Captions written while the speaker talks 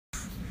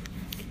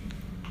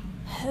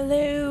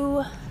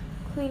Hello,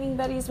 cleaning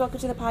buddies. Welcome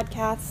to the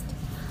podcast.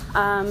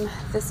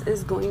 This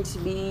is going to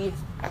be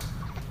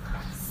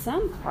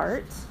some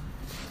part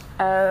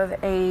of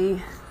a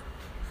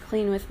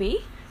clean with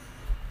me.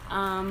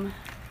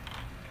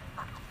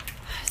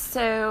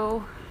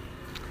 So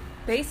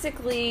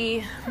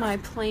basically my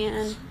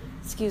plan,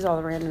 excuse all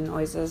the random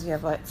noises. We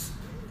have like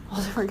all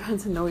different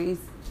kinds of noise,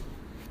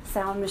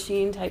 sound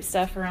machine type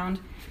stuff around.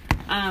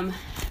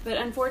 But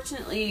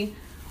unfortunately,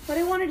 what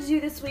I wanted to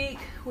do this week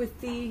with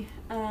the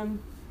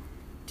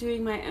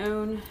doing my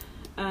own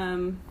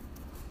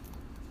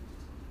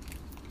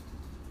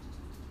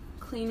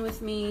clean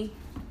with me,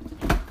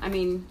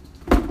 can't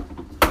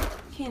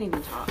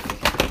even talk.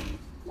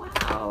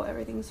 Wow,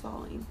 everything's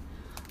falling.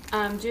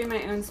 Doing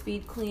my own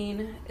speed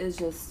clean is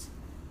just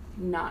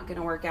not going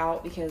to work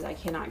out because I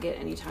cannot get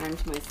any time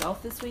to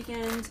myself this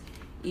weekend,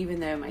 even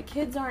though my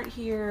kids aren't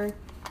here.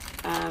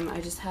 I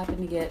just happen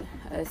to get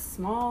a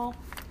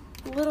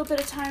little bit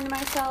of time to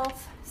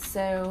myself.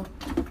 So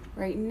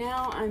right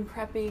now I'm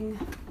prepping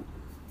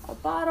a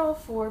bottle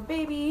for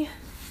baby,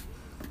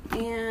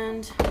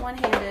 and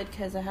one-handed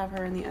because I have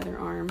her in the other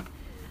arm.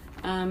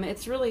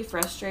 It's really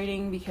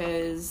frustrating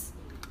because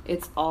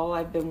it's all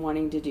I've been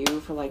wanting to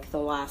do for like the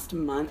last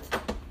month,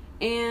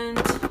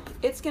 and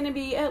it's going to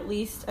be at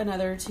least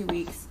another 2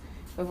 weeks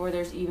before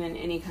there's even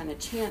any kind of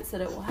chance that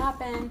it will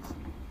happen.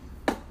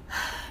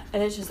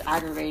 And it's just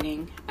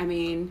aggravating.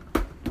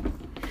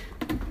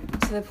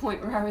 To the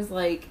point where I was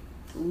like,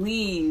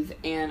 leave,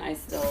 and I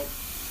still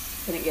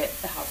couldn't get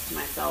the house to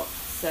myself.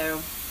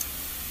 So,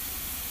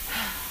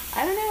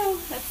 I don't know.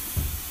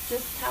 That's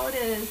just how it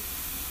is.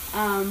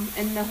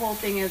 And the whole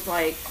thing is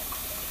like,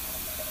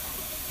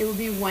 it would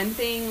be one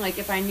thing, like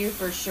if I knew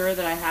for sure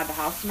that I had the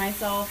house to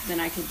myself,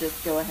 then I could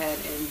just go ahead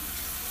and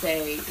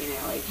say,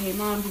 like, hey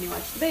mom, can you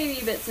watch the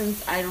baby? But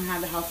since I don't have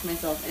the house to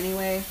myself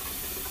anyway,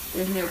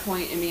 there's no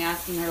point in me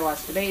asking her to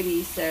watch the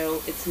baby, so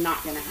it's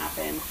not going to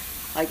happen.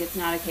 Like, it's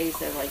not a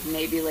case of, like,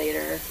 maybe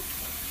later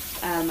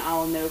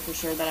I'll know for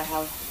sure that I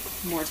have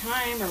more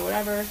time or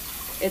whatever.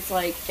 It's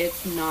like,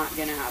 it's not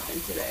going to happen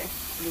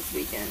this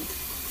weekend.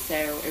 So,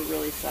 it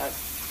really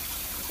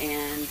sucks.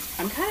 And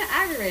I'm kind of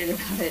aggravated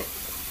about it.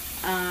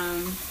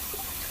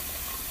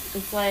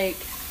 It's like,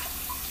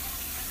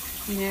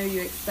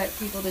 you expect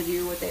people to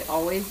do what they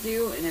always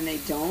do, and then they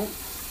don't.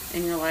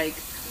 And you're like,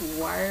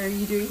 why are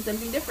you doing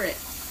something different?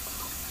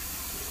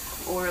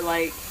 Or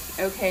like,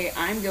 okay,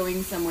 I'm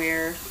going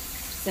somewhere,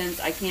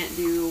 since I can't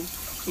do,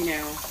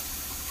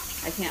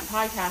 I can't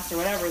podcast or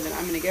whatever, then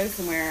I'm going to go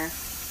somewhere.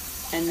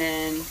 And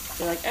then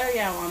they're like, oh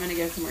yeah, well, I'm going to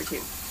go somewhere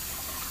too.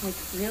 Like,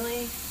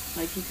 really?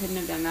 Like, you couldn't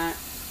have done that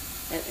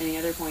at any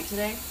other point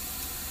today?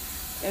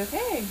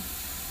 Okay.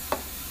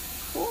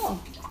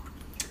 Cool.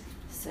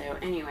 So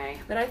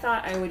anyway, but I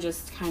thought I would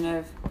just kind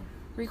of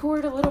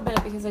record a little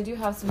bit because I do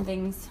have some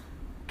things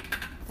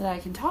that I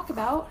can talk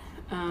about.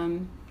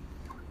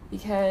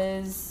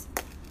 Because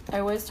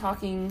I was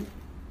talking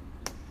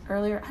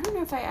earlier. I don't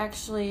know if I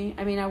actually,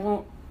 I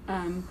won't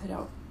put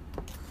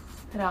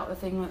out the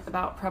thing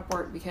about prep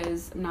work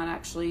because I'm not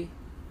actually,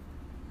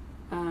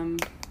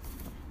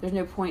 there's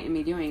no point in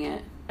me doing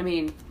it.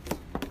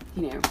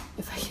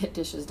 If I get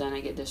dishes done,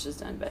 I get dishes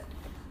done. But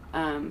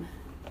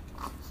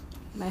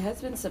my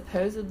husband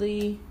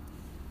supposedly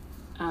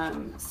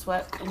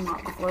swept and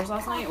mopped the floors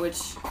last night,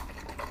 which,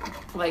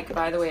 like,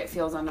 by the way it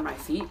feels under my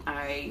feet,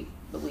 I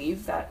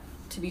believe that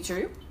to be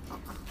true.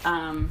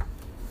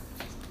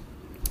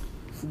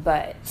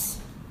 But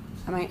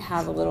I might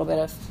have a little bit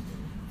of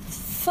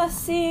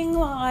fussing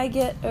while I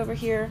get over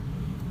here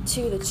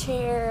to the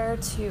chair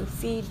to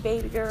feed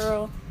baby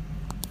girl.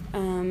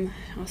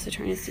 Also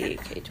trying to see,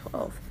 okay,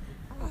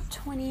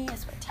 12:20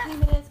 is what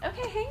time it is.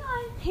 Okay, hang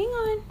on.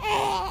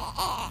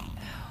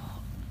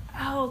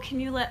 Oh,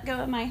 can you let go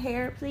of my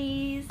hair,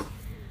 please?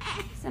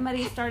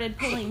 Somebody started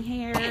pulling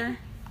hair.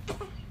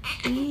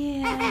 Yeah,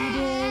 you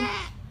did.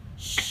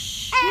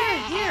 Shh.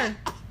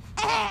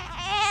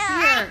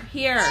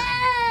 Here.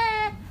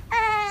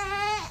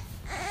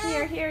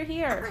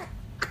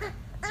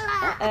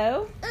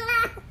 Uh-oh.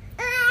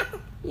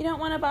 You don't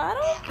want a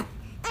bottle?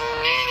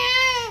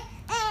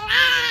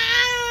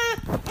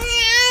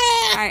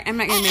 Alright, I'm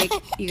not going to make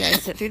you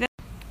guys sit through that.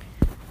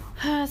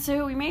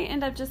 So we may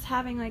end up just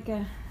having like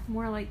a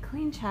more like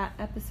clean chat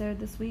episode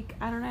this week.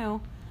 I don't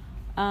know.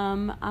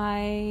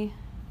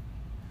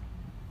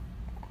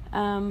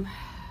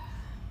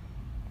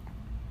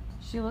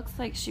 She looks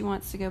like she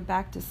wants to go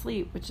back to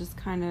sleep, which is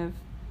kind of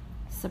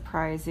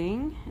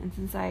surprising. And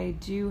since I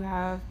do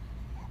have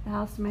the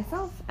house to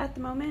myself at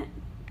the moment,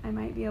 I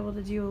might be able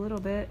to do a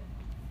little bit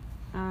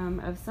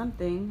of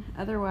something.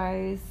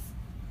 Otherwise,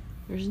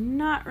 there's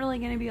not really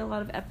going to be a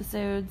lot of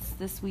episodes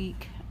this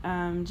week,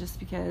 just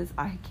because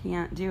I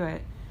can't do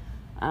it.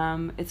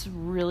 It's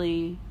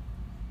really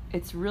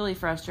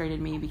frustrated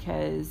me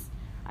because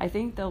I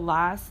think the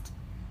last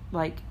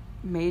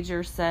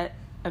major set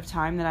of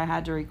time that I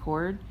had to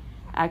record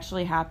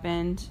actually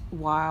happened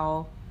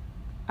while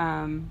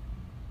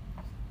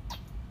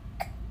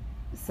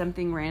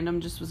something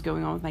random just was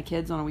going on with my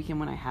kids on a weekend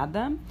when I had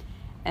them.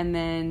 And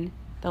then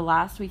the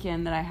last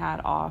weekend that I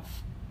had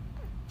off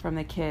from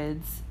the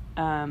kids,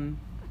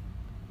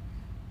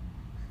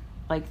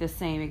 like the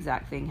same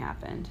exact thing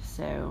happened.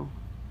 So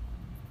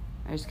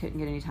I just couldn't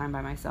get any time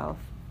by myself.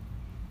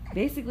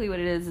 Basically what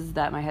it is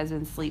that my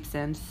husband sleeps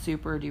in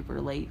super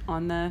duper late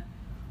on the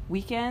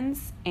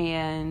weekends,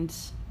 and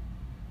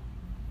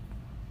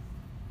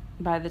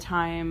by the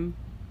time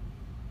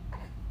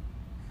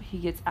he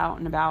gets out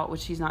and about,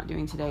 which he's not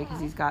doing today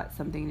because he's got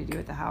something to do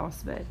at the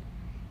house, but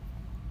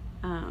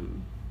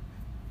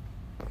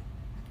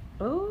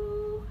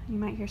oh, you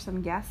might hear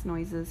some gas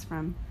noises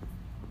from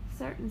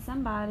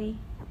somebody.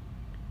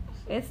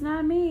 It's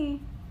not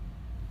me.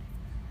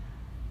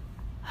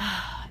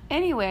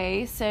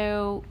 Anyway,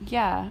 so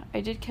yeah,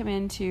 I did come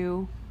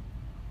into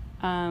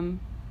the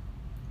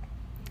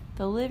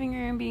living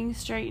room being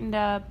straightened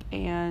up,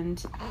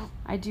 and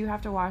I do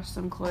have to wash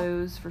some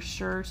clothes for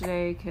sure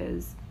today,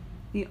 because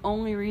the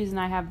only reason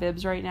I have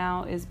bibs right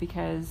now is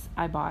because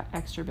I bought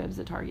extra bibs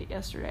at Target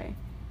yesterday.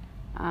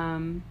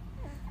 Not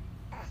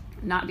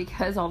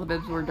because all the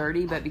bibs were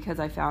dirty, but because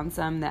I found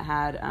some that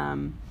had,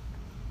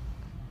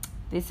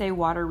 they say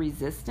water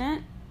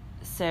resistant,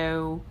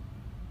 so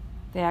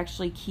they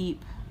actually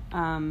keep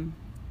the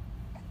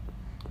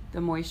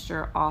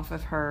moisture off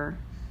of her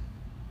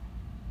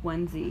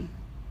onesie,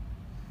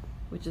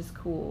 which is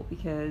cool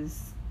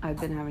because I've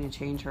been having to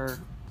change her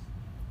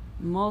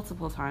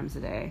multiple times a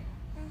day,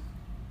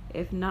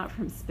 if not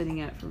from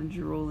spitting up, from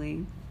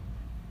drooling,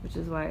 which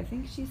is why I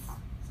think she's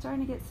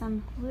starting to get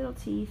some little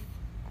teeth,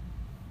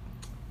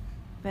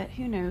 but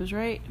who knows,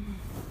 right?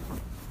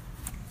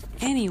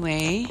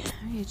 Anyway,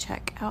 let me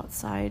check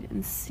outside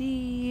and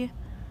see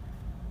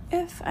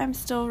if I'm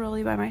still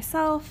really by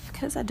myself,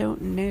 because I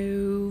don't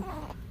know.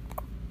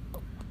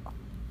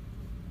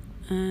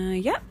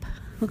 Yep,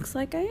 looks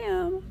like I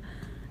am.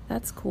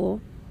 That's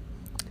cool.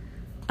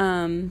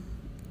 But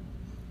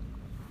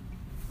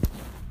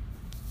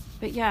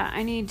yeah,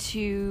 I need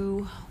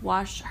to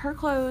wash her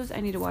clothes,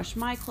 I need to wash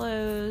my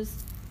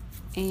clothes,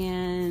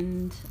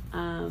 and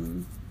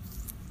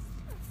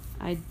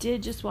I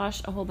did just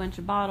wash a whole bunch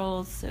of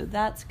bottles, so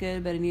that's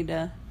good, but I need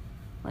to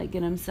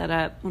get them set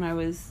up. When I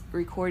was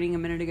recording a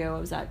minute ago, I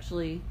was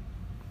actually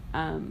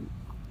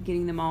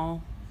getting them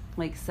all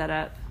set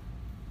up,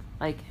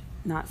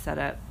 not set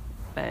up,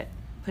 but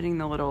putting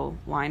the little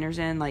liners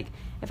in.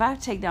 If I have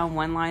to take down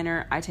one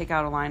liner, I take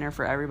out a liner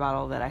for every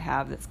bottle that I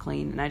have that's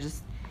clean, and I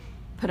just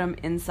put them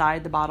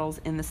inside the bottles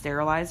in the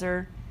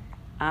sterilizer,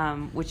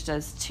 which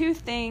does two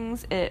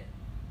things.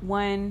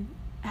 One,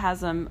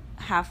 has them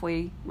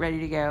halfway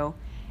ready to go,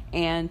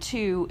 and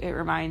two, it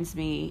reminds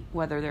me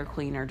whether they're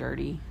clean or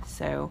dirty,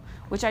 so,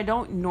 which I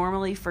don't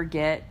normally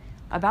forget.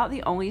 About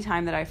the only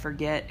time that I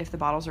forget if the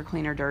bottles are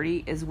clean or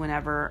dirty is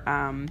whenever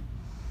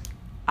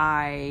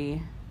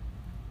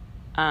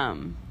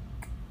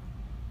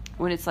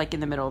when it's in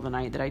the middle of the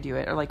night that I do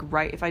it, or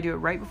if I do it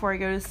right before I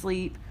go to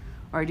sleep,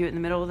 or I do it in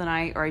the middle of the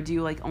night, or I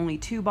do only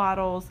 2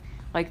 bottles.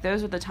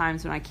 Those are the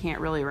times when I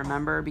can't really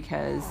remember,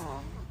 because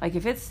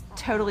if it's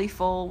totally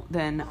full,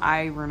 then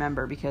I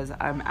remember because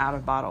I'm out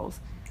of bottles.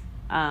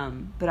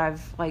 But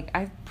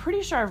I'm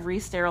pretty sure I've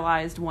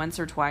re-sterilized once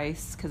or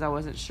twice because I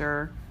wasn't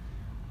sure.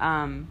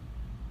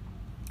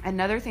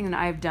 Another thing that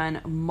I've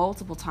done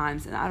multiple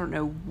times, and I don't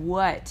know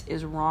what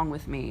is wrong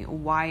with me,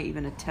 why I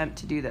even attempt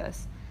to do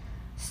this.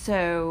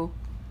 So,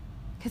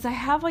 because I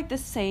have the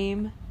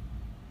same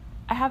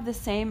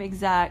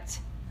exact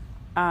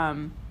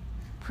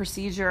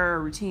procedure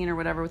or routine or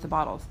whatever with the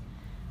bottles.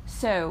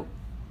 So,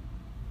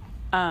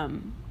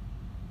 on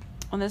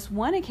this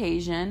one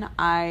occasion,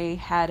 I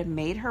had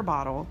made her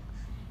bottle,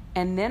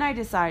 and then I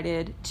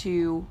decided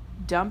to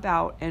dump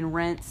out and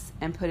rinse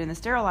and put in the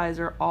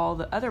sterilizer all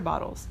the other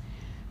bottles.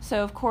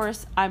 So, of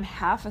course, I'm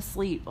half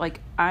asleep.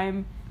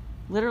 I'm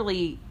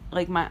literally,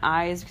 my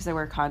eyes, because I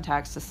wear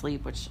contacts to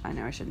sleep, which I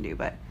know I shouldn't do,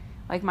 but,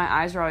 my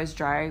eyes are always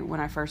dry when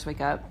I first wake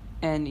up.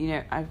 And,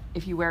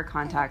 if you wear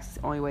contacts, it's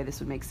the only way this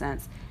would make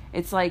sense.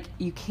 It's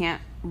you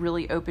can't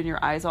really open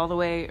your eyes all the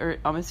way, or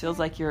it almost feels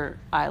like your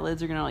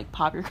eyelids are going to,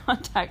 pop your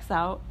contacts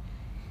out.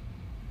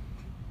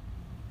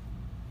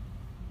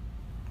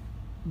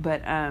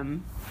 But,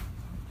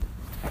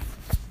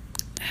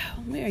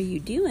 what are you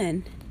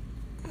doing?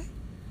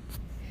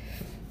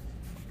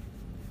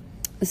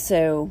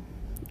 So,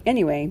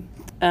 anyway,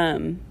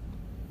 so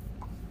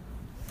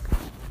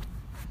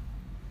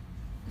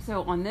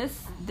on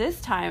this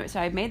time, so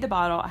I made the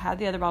bottle, I had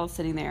the other bottle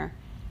sitting there.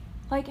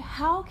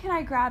 How can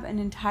I grab an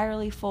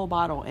entirely full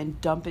bottle and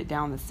dump it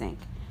down the sink?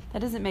 That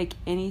doesn't make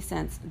any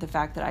sense, the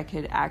fact that I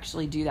could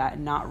actually do that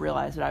and not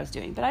realize what I was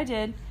doing. But I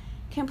did.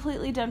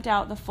 Completely dumped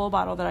out the full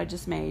bottle that I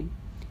just made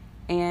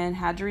and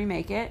had to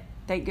remake it.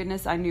 Thank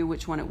goodness I knew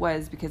which one it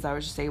was, because I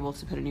was just able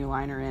to put a new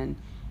liner in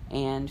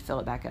and fill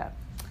it back up.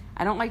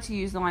 I don't like to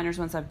use the liners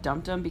once I've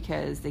dumped them,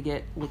 because they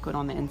get liquid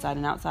on the inside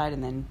and outside,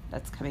 and then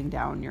that's coming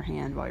down your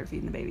hand while you're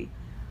feeding the baby.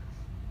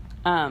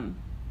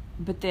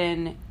 But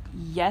then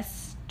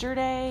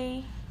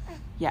yesterday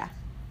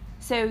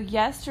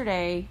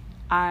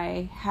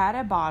I had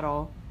a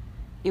bottle.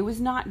 It was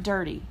not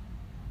dirty.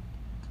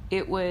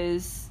 it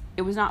was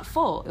not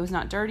full. It was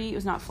not dirty. It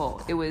was not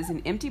full. It was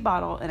an empty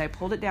bottle, and I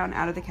pulled it down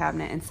out of the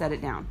cabinet and set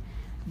it down.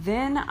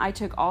 Then I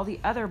took all the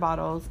other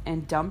bottles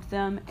and dumped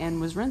them and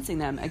was rinsing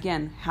them.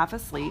 Again, half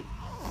asleep.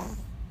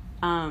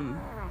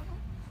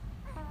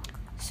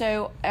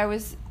 So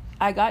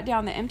I got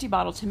down the empty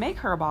bottle to make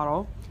her a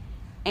bottle,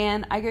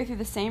 and I go through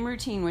the same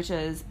routine, which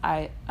is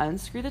I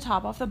unscrew the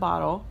top off the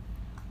bottle,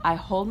 I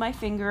hold my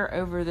finger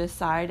over the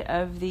side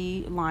of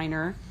the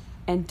liner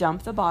and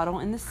dump the bottle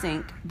in the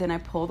sink. Then I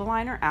pull the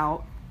liner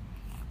out,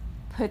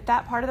 put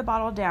that part of the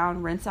bottle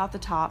down, rinse out the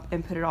top,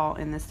 and put it all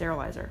in the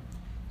sterilizer.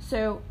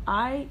 So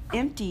I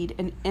emptied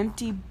an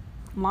empty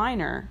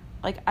liner.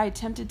 Like, I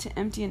attempted to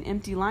empty an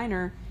empty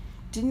liner,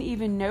 didn't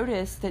even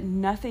notice that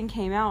nothing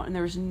came out and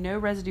there was no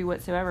residue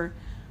whatsoever.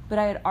 But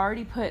I had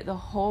already put the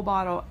whole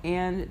bottle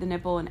and the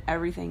nipple and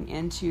everything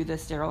into the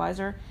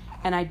sterilizer,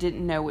 and I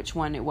didn't know which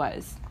one it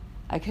was.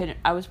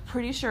 I was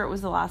pretty sure it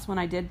was the last one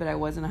I did, but I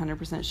wasn't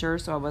 100% sure,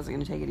 so I wasn't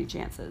going to take any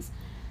chances.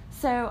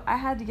 So I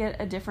had to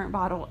get a different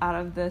bottle out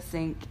of the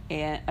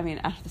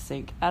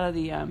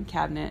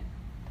cabinet.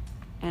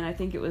 And I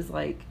think it was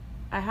like,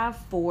 I have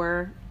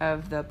 4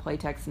 of the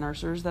Playtex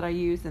nursers that I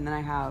use, and then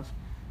I have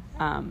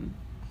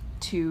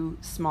 2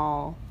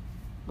 small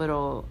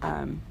little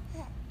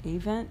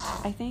Avent,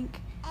 I think,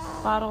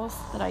 bottles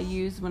that I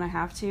use when I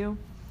have to.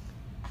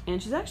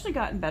 And she's actually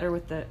gotten better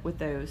with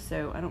those,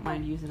 so I don't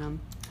mind using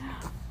them.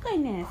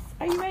 Goodness,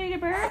 are you ready to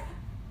burp?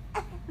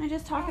 I'm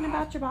just talking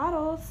about your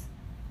bottles.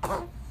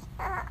 Let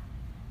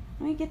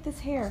me get this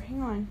hair.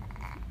 Hang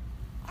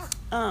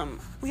on.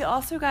 We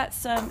also got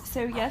some.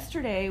 So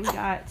yesterday we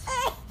went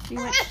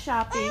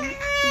shopping.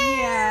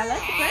 Yeah,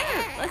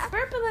 let's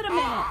burp a little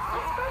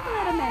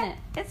minute.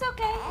 It's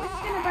okay. We're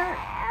just gonna burp.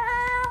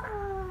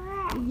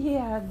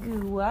 Yeah,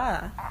 goo.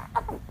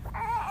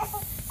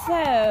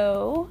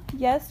 So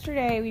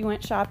yesterday we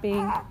went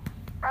shopping,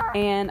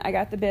 and I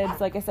got the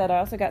bibs. Like I said, I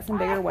also got some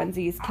bigger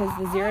onesies because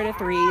the 0 to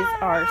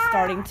 3s are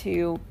starting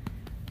to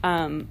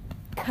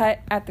cut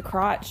at the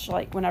crotch.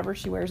 Like, whenever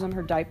she wears them,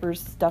 her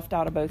diaper's stuffed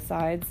out of both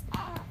sides.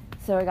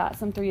 So I got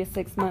some 3 to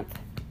 6 month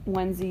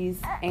onesies,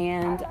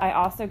 and I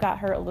also got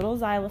her a little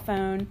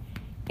xylophone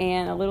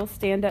and a little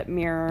stand-up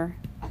mirror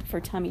for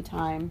tummy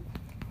time.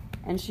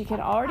 And she could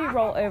already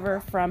roll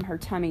over from her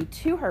tummy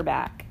to her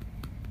back.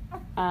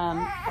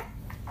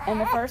 And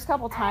the first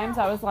couple times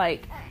I was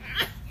like,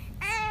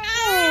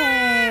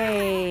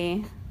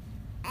 hey,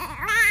 do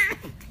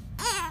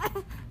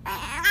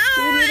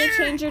we need to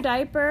change your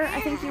diaper? I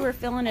think you were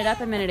filling it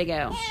up a minute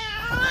ago.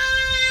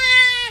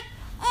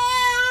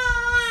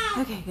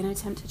 Okay, gonna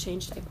attempt to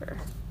change diaper.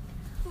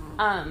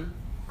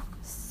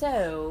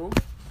 So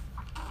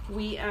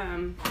we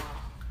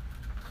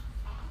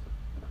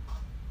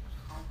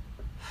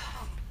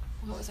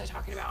what was I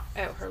talking about?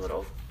 Oh, her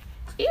little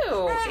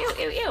ew.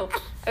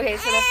 Okay,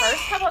 so the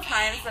first couple of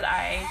times that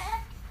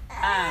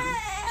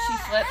she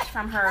flipped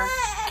from her,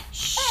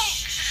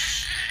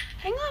 shh,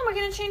 hang on, we're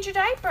gonna change your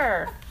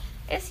diaper.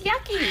 It's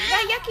yucky. You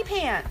got yucky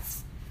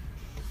pants.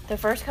 The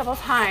first couple of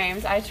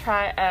times I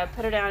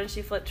put her down and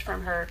she flipped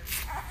from her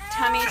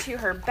tummy to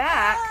her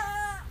back.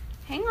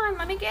 Hang on,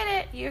 let me get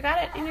it. You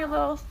got it in your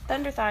little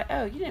thunder thigh.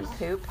 Oh, you didn't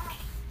poop.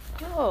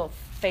 You little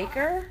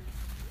faker.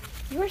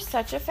 You are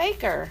such a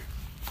faker.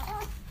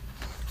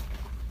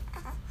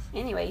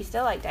 Anyway, you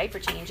still like diaper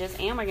changes,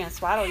 and we're going to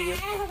swaddle you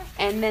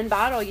and then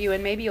bottle you,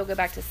 and maybe you'll go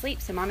back to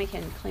sleep so Mommy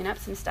can clean up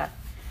some stuff.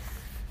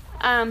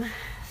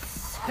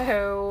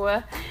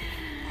 So,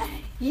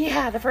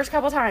 yeah, the first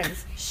couple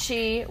times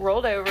she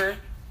rolled over,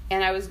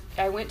 and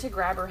I went to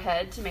grab her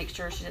head to make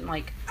sure she didn't,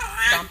 like,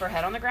 bump her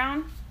head on the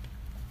ground.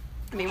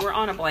 I mean, we're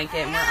on a blanket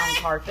and we're on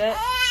carpet.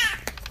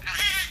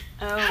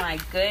 Oh, my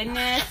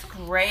goodness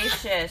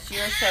gracious.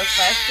 You're so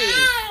fussy.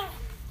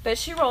 But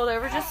she rolled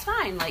over just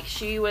fine. Like,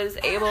 she was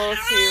able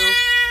to,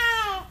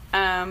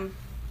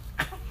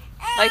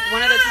 like,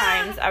 one of the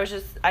times,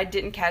 I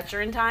didn't catch her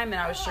in time,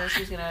 and I was sure she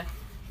was going to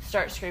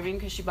start screaming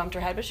because she bumped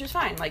her head, but she was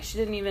fine. Like, she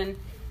didn't even,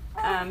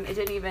 it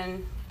didn't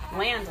even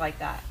land like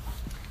that.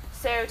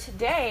 So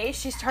today,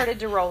 she started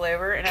to roll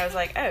over, and I was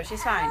like, oh,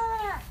 she's fine.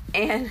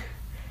 And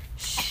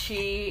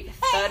she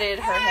thudded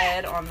her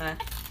head on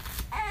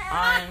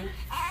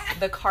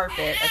the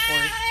carpet, of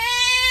course,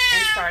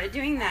 and started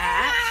doing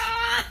that.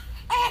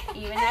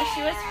 Even though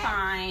she was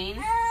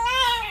fine.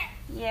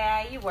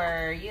 Yeah, you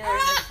were. You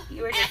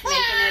were just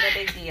making it a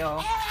big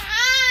deal.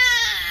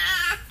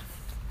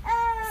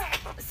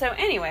 So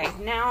anyway,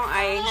 now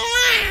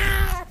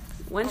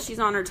when she's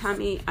on her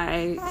tummy,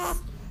 I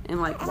am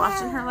like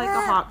watching her like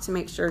a hawk to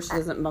make sure she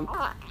doesn't bump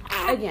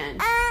again.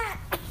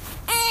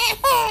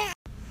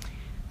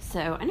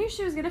 So I knew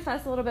she was going to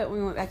fuss a little bit when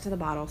we went back to the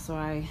bottle, so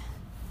I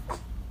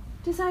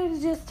decided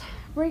to just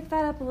break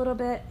that up a little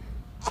bit.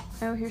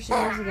 Oh, here she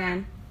goes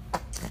again.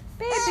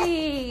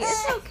 Baby,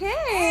 it's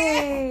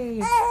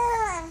okay.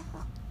 I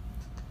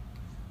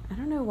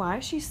don't know why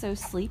she's so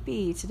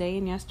sleepy today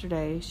and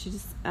yesterday. She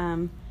just,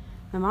 my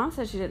mom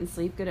said she didn't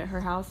sleep good at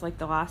her house like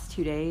the last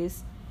 2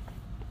 days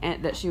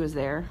and that she was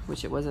there,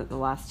 which it wasn't the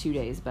last 2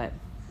 days, but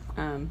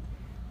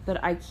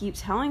but I keep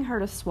telling her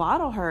to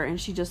swaddle her, and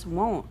she just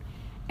won't.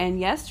 And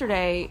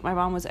yesterday, my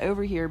mom was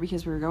over here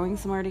because we were going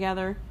somewhere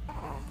together,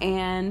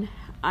 and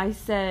I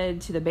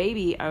said to the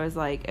baby, I was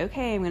like,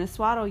 okay, I'm going to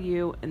swaddle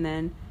you, and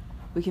then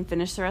we can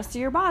finish the rest of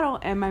your bottle.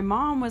 And my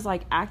mom was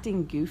like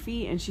acting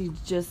goofy, and she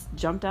just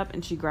jumped up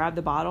and she grabbed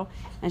the bottle,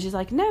 and she's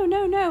like, no,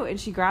 no, no. And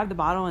she grabbed the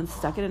bottle and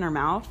stuck it in her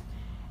mouth.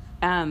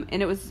 And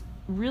it was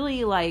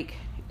really like,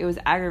 it was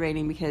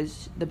aggravating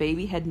because the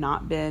baby had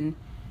not been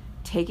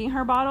taking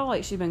her bottle.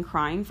 Like, she'd been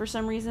crying for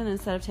some reason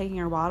instead of taking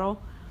her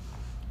bottle.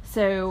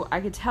 So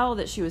I could tell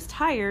that she was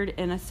tired,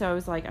 and so I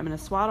was like, I'm going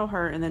to swaddle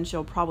her, and then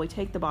she'll probably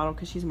take the bottle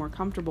because she's more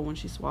comfortable when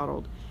she's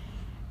swaddled.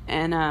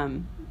 And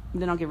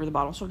then I'll give her the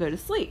bottle. She'll go to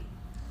sleep.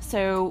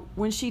 So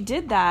when she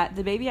did that,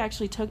 the baby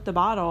actually took the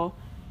bottle.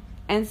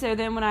 And so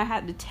then when I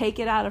had to take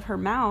it out of her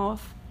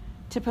mouth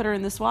to put her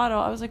in the swaddle,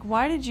 I was like,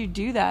 why did you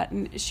do that?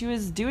 And she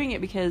was doing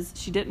it because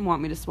she didn't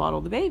want me to swaddle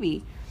the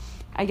baby.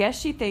 I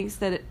guess she thinks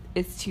that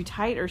it's too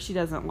tight, or she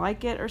doesn't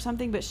like it or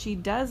something, but she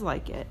does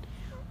like it.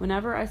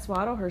 Whenever I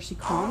swaddle her, she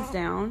calms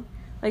down.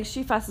 Like,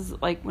 she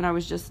fusses, like when I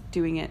was just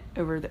doing it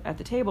over at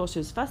the table, she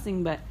was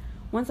fussing, but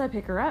once I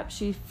pick her up,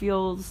 she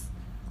feels,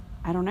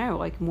 I don't know,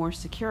 like more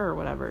secure or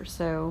whatever.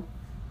 So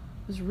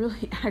it was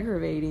really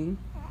aggravating,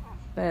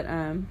 but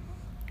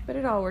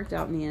it all worked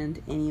out in the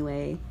end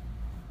anyway.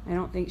 I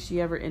don't think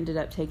she ever ended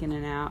up taking a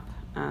nap,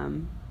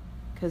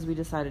 because we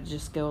decided to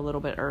just go a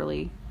little bit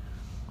early,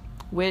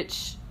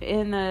 which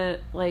I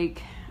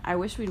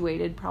wish we'd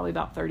waited probably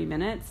about 30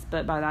 minutes,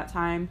 but by that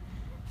time,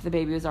 if the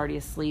baby was already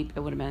asleep, it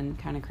would have been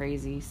kind of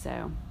crazy.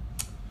 So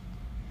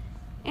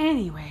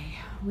anyway,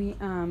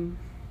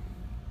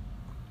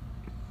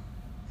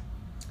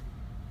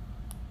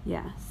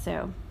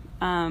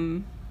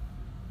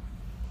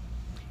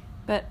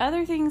 but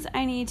other things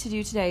I need to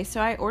do today. So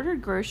I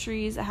ordered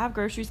groceries. I have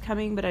groceries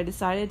coming, but I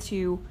decided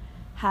to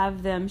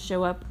have them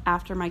show up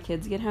after my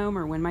kids get home,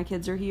 or when my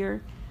kids are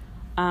here.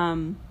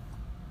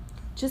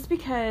 Just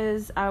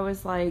because I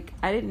was like,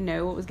 I didn't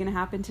know what was going to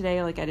happen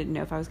today. Like, I didn't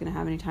know if I was going to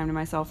have any time to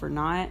myself or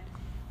not,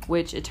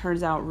 which it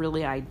turns out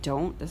really I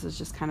don't. This is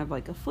just kind of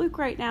like a fluke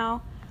right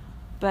now.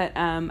 But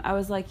I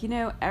was like,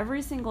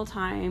 every single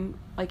time,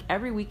 like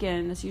every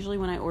weekend, that's usually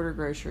when I order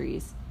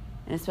groceries,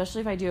 and especially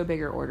if I do a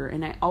bigger order.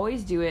 And I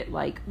always do it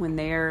like when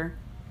they're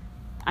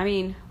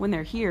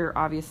here,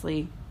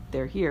 obviously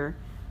they're here,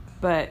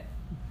 but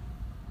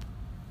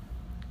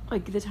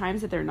like the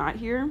times that they're not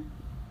here,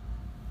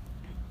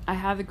 I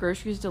have the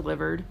groceries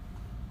delivered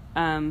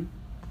while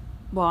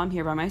I'm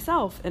here by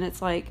myself. And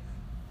it's like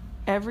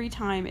every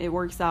time it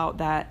works out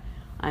that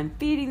I'm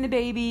feeding the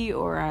baby,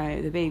 or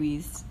the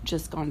baby's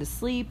just gone to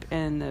sleep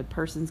and the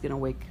person's going to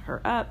wake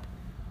her up.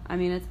 I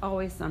mean, it's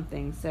always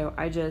something. So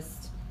I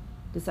just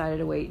decided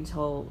to wait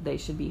until they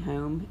should be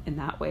home, and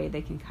that way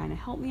they can kind of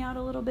help me out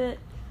a little bit.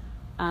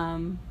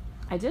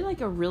 I did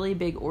like a really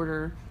big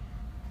order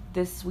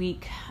this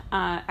week.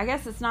 I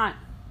guess it's not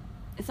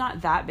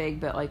that big,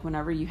 but like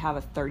whenever you have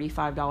a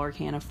 $35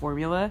 can of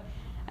formula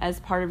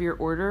as part of your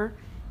order,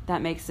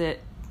 that makes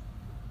it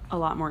a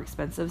lot more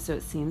expensive, so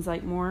it seems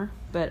like more.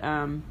 But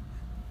I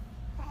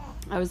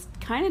was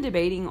kind of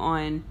debating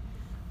on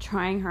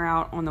trying her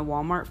out on the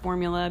Walmart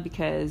formula,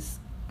 because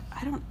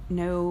I don't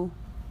know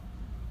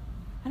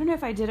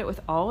if I did it with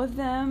all of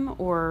them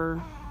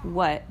or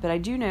what, but I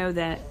do know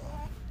that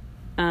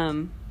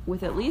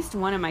with at least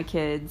one of my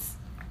kids,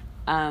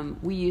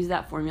 we use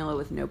that formula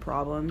with no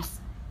problems.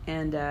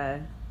 And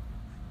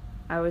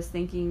I was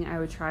thinking I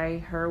would try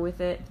her with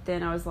it.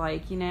 Then I was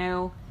like,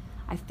 I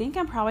think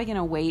I'm probably going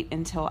to wait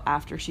until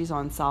after she's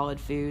on solid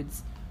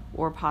foods,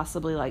 or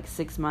possibly like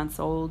 6 months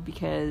old,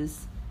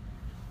 because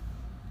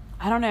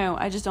I don't know,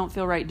 I just don't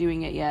feel right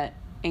doing it yet.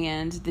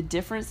 And the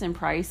difference in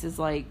price is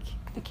like,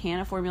 the can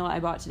of formula I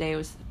bought today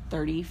was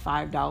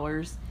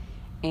 $35,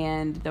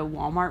 and the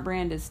Walmart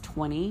brand is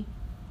 $20.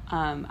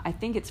 I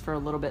think it's for a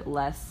little bit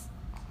less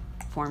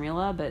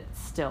formula, but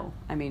still,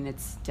 I mean,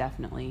 it's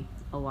definitely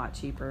a lot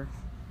cheaper.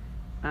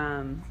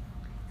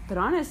 But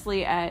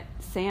honestly, at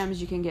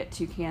Sam's, you can get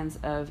 2 cans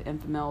of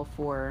Enfamil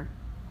for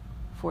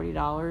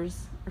 $40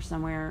 or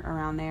somewhere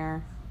around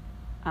there.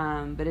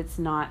 But it's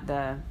not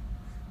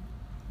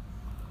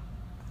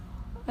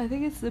I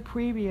think it's the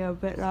premium,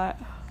 but not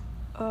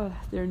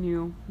their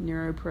new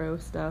NeuroPro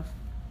stuff,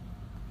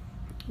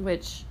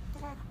 which,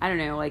 I don't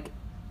know, like,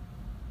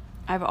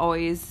 I've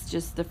always,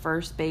 just the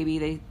first baby,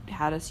 they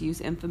had us use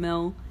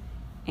Enfamil,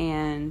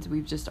 and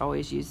we've just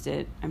always used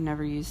it. I've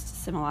never used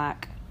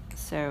Similac,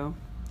 so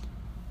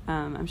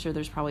I'm sure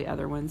there's probably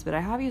other ones, but I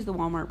have used the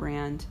Walmart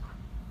brand,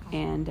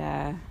 and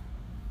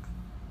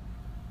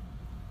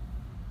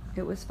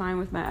it was fine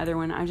with my other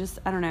one. I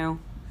don't know,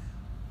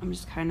 I'm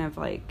just kind of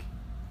like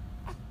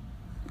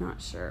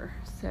not sure.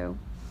 So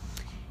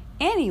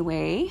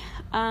anyway,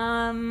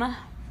 there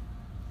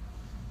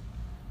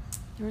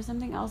was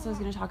something else I was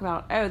going to talk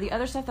about. Oh, the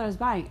other stuff that I was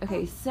buying.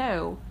 Okay,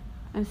 so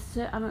I'm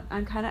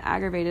kind of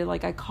aggravated.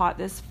 Like, I caught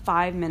this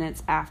 5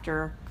 minutes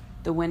after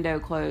the window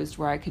closed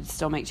where I could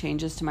still make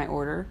changes to my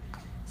order.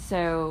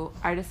 So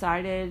I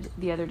decided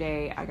the other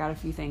day, I got a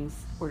few things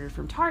ordered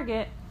from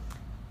Target,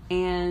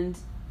 and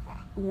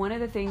one of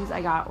the things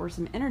I got were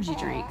some energy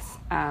drinks.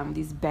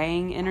 These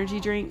Bang energy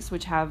drinks,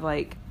 which have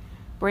like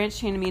branched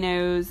chain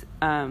aminos,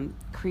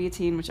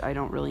 creatine, which I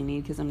don't really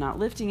need because I'm not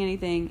lifting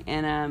anything,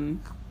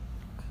 and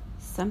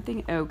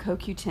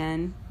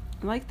CoQ10.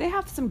 Like, they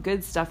have some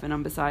good stuff in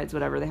them besides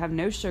whatever. They have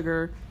no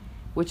sugar,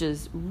 which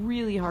is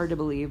really hard to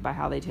believe by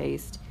how they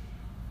taste.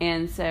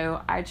 And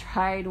so I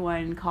tried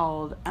one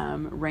called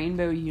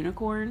Rainbow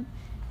Unicorn,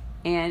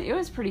 and it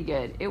was pretty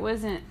good. It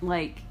wasn't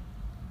like,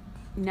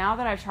 now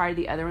that I've tried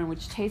the other one,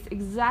 which tastes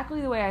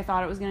exactly the way I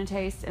thought it was going to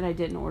taste, and I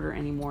didn't order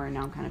any more, and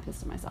now I'm kind of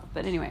pissed at myself.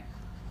 But anyway,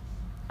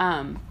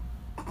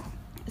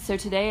 so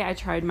today I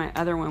tried my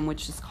other one,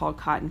 which is called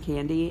Cotton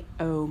Candy.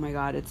 Oh my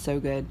God, it's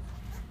so good.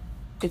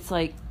 It's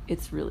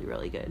really,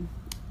 really good.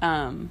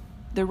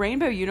 The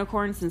Rainbow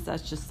Unicorn, since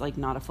that's just like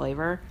not a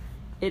flavor,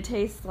 it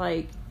tastes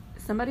like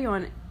somebody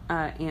on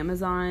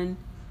Amazon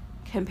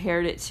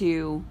compared it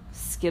to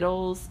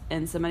Skittles,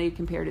 and somebody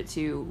compared it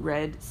to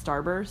Red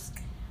Starburst.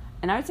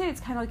 And I would say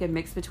it's kind of like a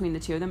mix between the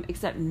two of them,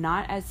 except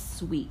not as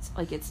sweet.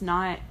 Like, it's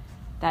not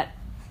that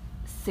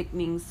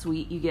sickening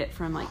sweet you get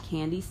from like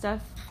candy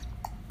stuff.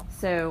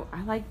 So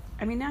I liked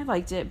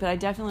it, but I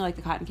definitely like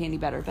the cotton candy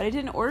better. But I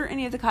didn't order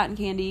any of the cotton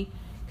candy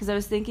because I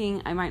was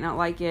thinking I might not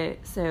like it.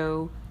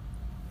 So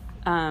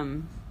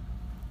for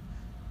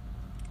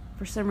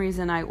some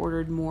reason I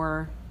ordered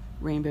more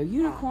Rainbow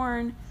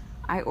Unicorn.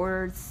 I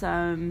ordered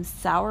some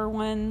sour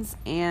ones,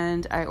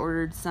 and I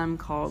ordered some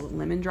called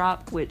Lemon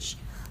Drop, which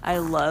I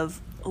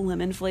love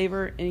lemon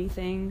flavor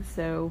anything,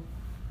 so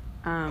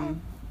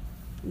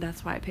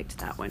that's why I picked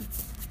that one.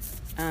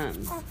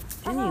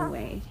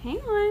 Anyway, hang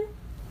on.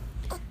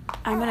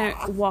 I'm gonna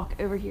walk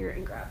over here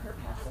and grab her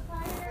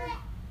pacifier.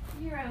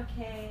 You're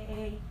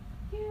okay.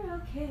 You're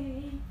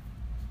okay.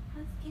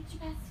 Let's get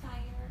your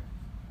pacifier.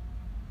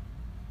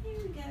 Here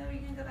we go. Are you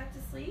gonna go back to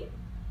sleep?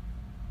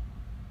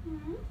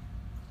 Mm-hmm.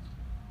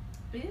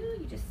 Ooh,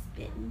 you just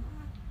spitting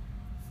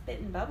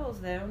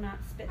bubbles though, not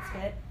spit.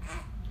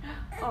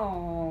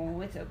 Oh,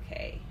 it's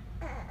okay.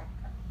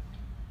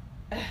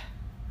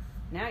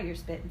 Now you're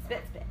spitting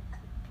spit.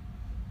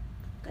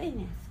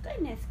 Goodness.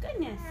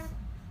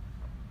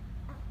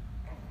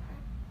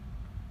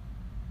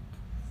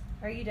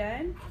 Are you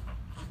done?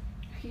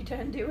 Are you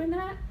done doing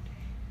that?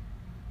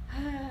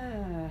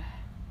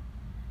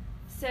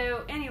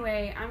 So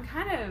anyway, I'm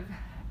kind of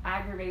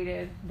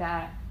aggravated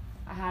that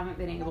I haven't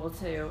been able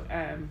to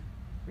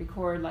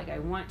record like I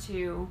want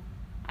to.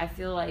 I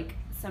feel like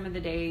some of the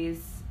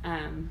days,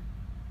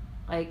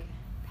 like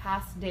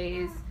past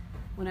days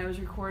when I was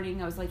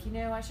recording, I was like,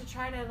 I should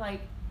try to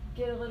like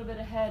get a little bit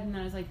ahead, and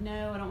then I was like,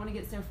 no, I don't want to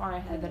get so far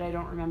ahead that I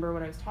don't remember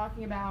what I was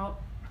talking about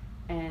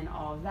and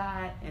all of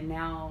that. And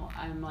now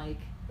I'm like,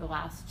 the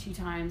last 2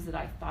 times that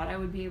I thought I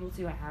would be able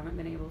to, I haven't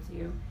been able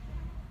to.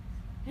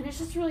 And it's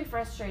just really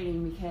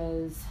frustrating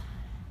because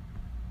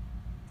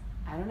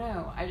I don't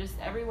know,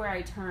 everywhere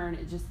I turn,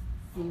 it just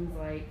seems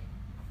like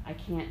I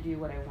can't do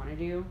what I want to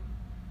do,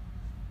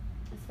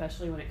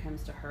 especially when it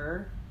comes to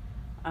her.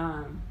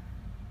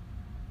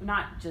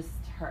 Not just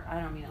her, I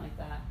don't mean it like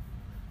that.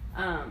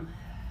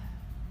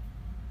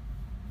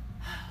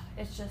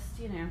 It's just,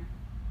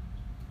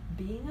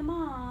 being a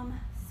mom.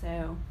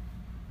 So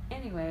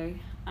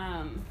anyway,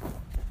 I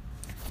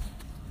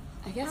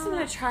guess I'm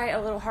going to try a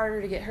little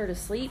harder to get her to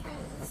sleep.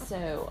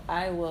 So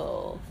I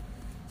will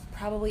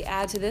probably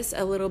add to this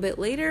a little bit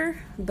later,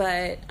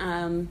 but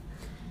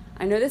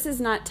I know this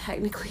is not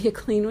technically a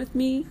clean with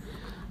me,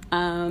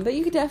 but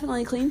you could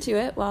definitely clean to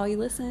it while you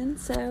listen.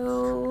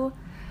 So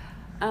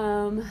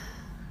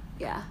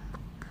yeah.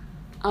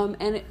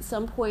 And at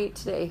some point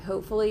today,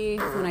 hopefully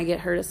when I get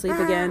her to sleep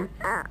again,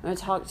 I'm going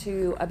to talk to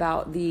you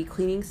about the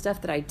cleaning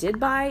stuff that I did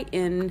buy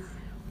in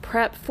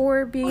prep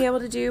for being able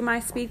to do my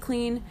speed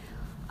clean,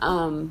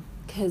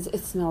 because it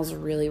smells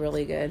really,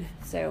 really good.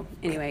 So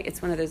anyway,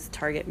 it's one of those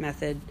Target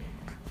method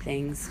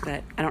things,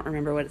 but I don't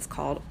remember what it's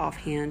called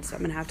offhand, so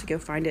I'm going to have to go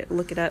find it,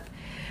 look it up.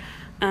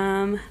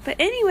 But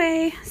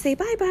anyway, say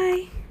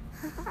bye-bye.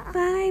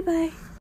 Bye-bye.